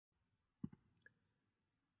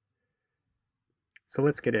So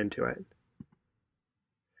let's get into it.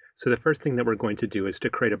 So the first thing that we're going to do is to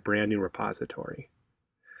create a brand new repository.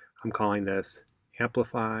 I'm calling this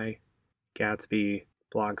Amplify Gatsby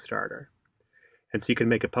Blog Starter. And so you can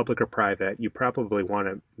make it public or private. You probably want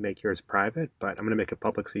to make yours private, but I'm going to make it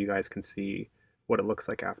public so you guys can see what it looks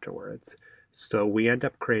like afterwards. So we end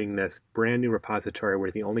up creating this brand new repository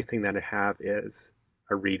where the only thing that I have is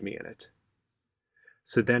a README in it.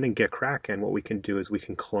 So then in GitKraken, what we can do is we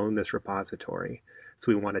can clone this repository.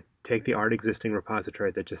 So we want to take the already existing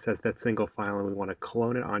repository that just has that single file, and we want to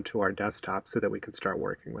clone it onto our desktop so that we can start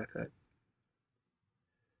working with it.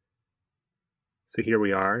 So here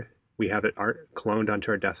we are. We have it cloned onto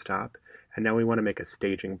our desktop, and now we want to make a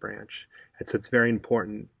staging branch. And so it's very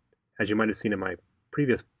important, as you might have seen in my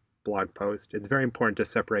previous blog post, it's very important to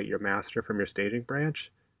separate your master from your staging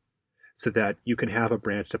branch so that you can have a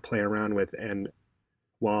branch to play around with, and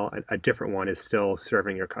while a different one is still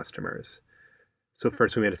serving your customers. So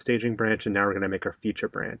first we made a staging branch, and now we're going to make our feature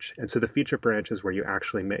branch. And so the feature branch is where you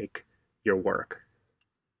actually make your work.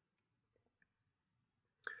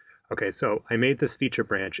 Okay, so I made this feature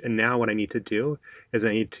branch, and now what I need to do is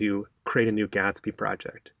I need to create a new Gatsby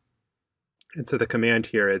project. And so the command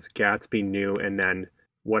here is Gatsby new, and then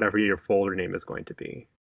whatever your folder name is going to be.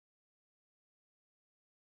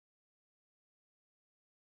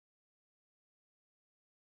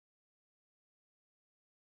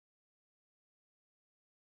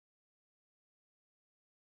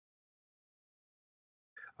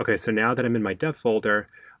 Okay, so now that I'm in my dev folder,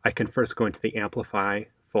 I can first go into the Amplify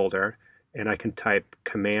folder, and I can type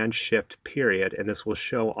Command-Shift period, and this will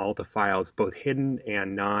show all the files, both hidden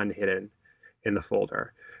and non-hidden, in the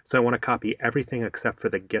folder. So I want to copy everything except for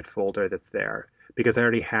the Git folder that's there, because I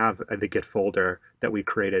already have the Git folder that we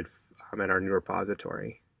created in our new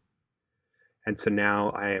repository. And so now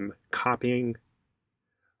I am copying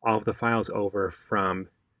all of the files over from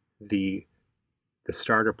the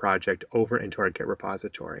starter project over into our Git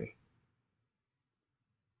repository.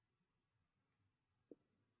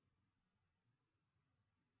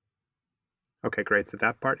 Okay, great. So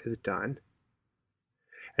that part is done.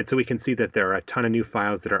 And so we can see that there are a ton of new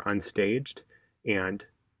files that are unstaged and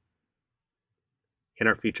in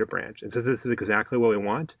our feature branch. And so this is exactly what we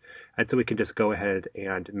want. And so we can just go ahead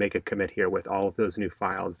and make a commit here with all of those new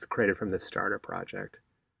files created from the starter project.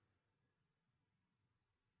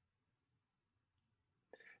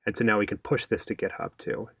 And so now we can push this to GitHub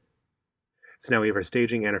too. So now we have our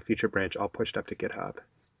staging and our feature branch all pushed up to GitHub.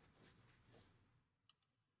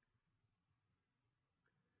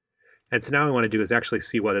 And so now what I want to do is actually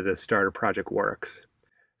see whether the starter project works.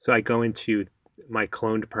 So I go into my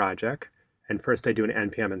cloned project, and first I do an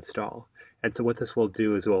Npm install. And so what this will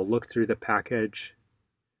do is it will look through the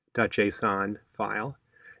package.json file.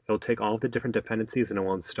 It will take all of the different dependencies and it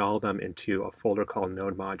will install them into a folder called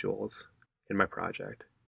node modules in my project.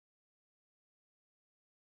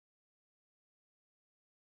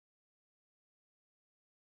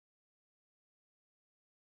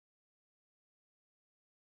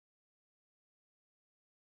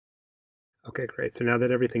 Okay, great. So now that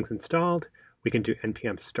everything's installed, we can do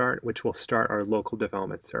npm start, which will start our local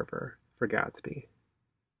development server for Gatsby.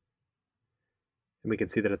 And we can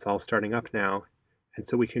see that it's all starting up now. And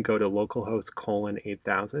so we can go to localhost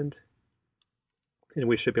 :8000, and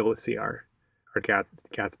we should be able to see our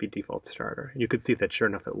Gatsby default starter. And you can see that sure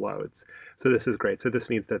enough it loads. So this is great. So this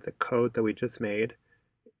means that the code that we just made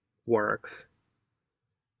works.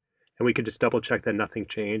 And we can just double check that nothing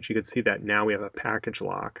changed. You can see that now we have a package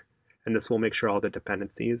lock, and this will make sure all the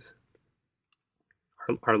dependencies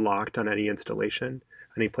are locked on any installation,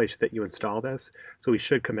 any place that you install this. So we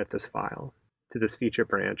should commit this file to this feature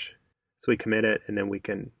branch. So we commit it, and then we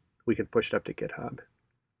can push it up to GitHub.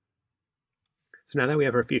 So now that we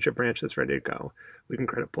have our feature branch that's ready to go, we can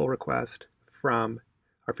create a pull request from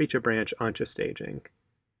our feature branch onto staging.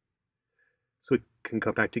 So we can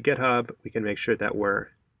go back to GitHub. We can make sure that we're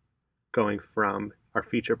going from our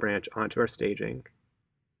feature branch onto our staging.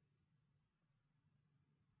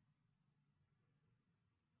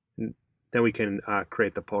 And then we can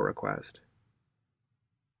create the pull request.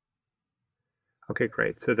 Okay,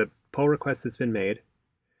 great. So the pull request has been made.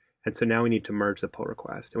 And so now we need to merge the pull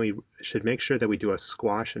request. And we should make sure that we do a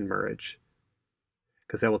squash and merge,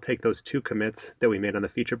 because that will take those two commits that we made on the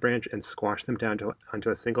feature branch and squash them down onto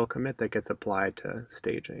a single commit that gets applied to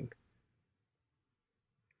staging.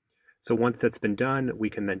 So once that's been done, we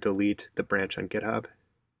can then delete the branch on GitHub.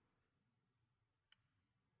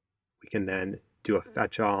 We can then do a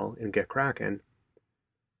fetch all in GitKraken,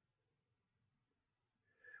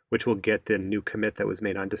 which will get the new commit that was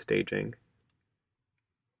made onto staging.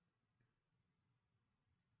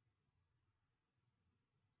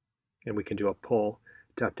 and we can do a pull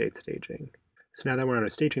to update staging. So now that we're on a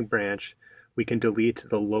staging branch, we can delete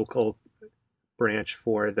the local branch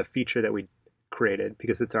for the feature that we created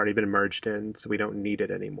because it's already been merged in, so we don't need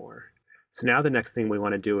it anymore. So now the next thing we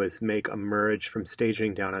want to do is make a merge from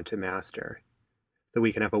staging down onto master, so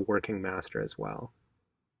we can have a working master as well.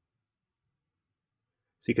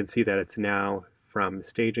 So you can see that it's now from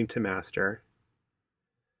staging to master.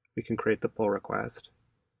 We can create the pull request.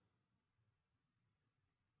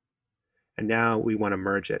 And now we want to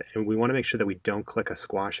merge it. And we want to make sure that we don't click a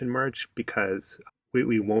squash and merge because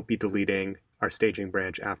we won't be deleting our staging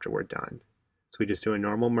branch after we're done. So we just do a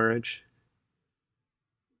normal merge.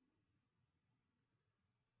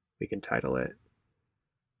 We can title it.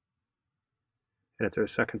 And it's our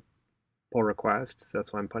second pull request, so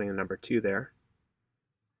that's why I'm putting a number 2 there.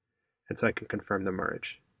 And so I can confirm the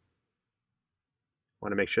merge. I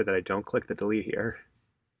want to make sure that I don't click the delete here.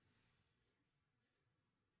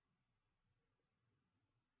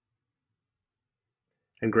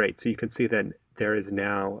 And great, so you can see that there is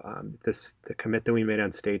now the commit that we made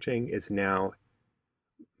on staging is now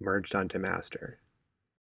merged onto master.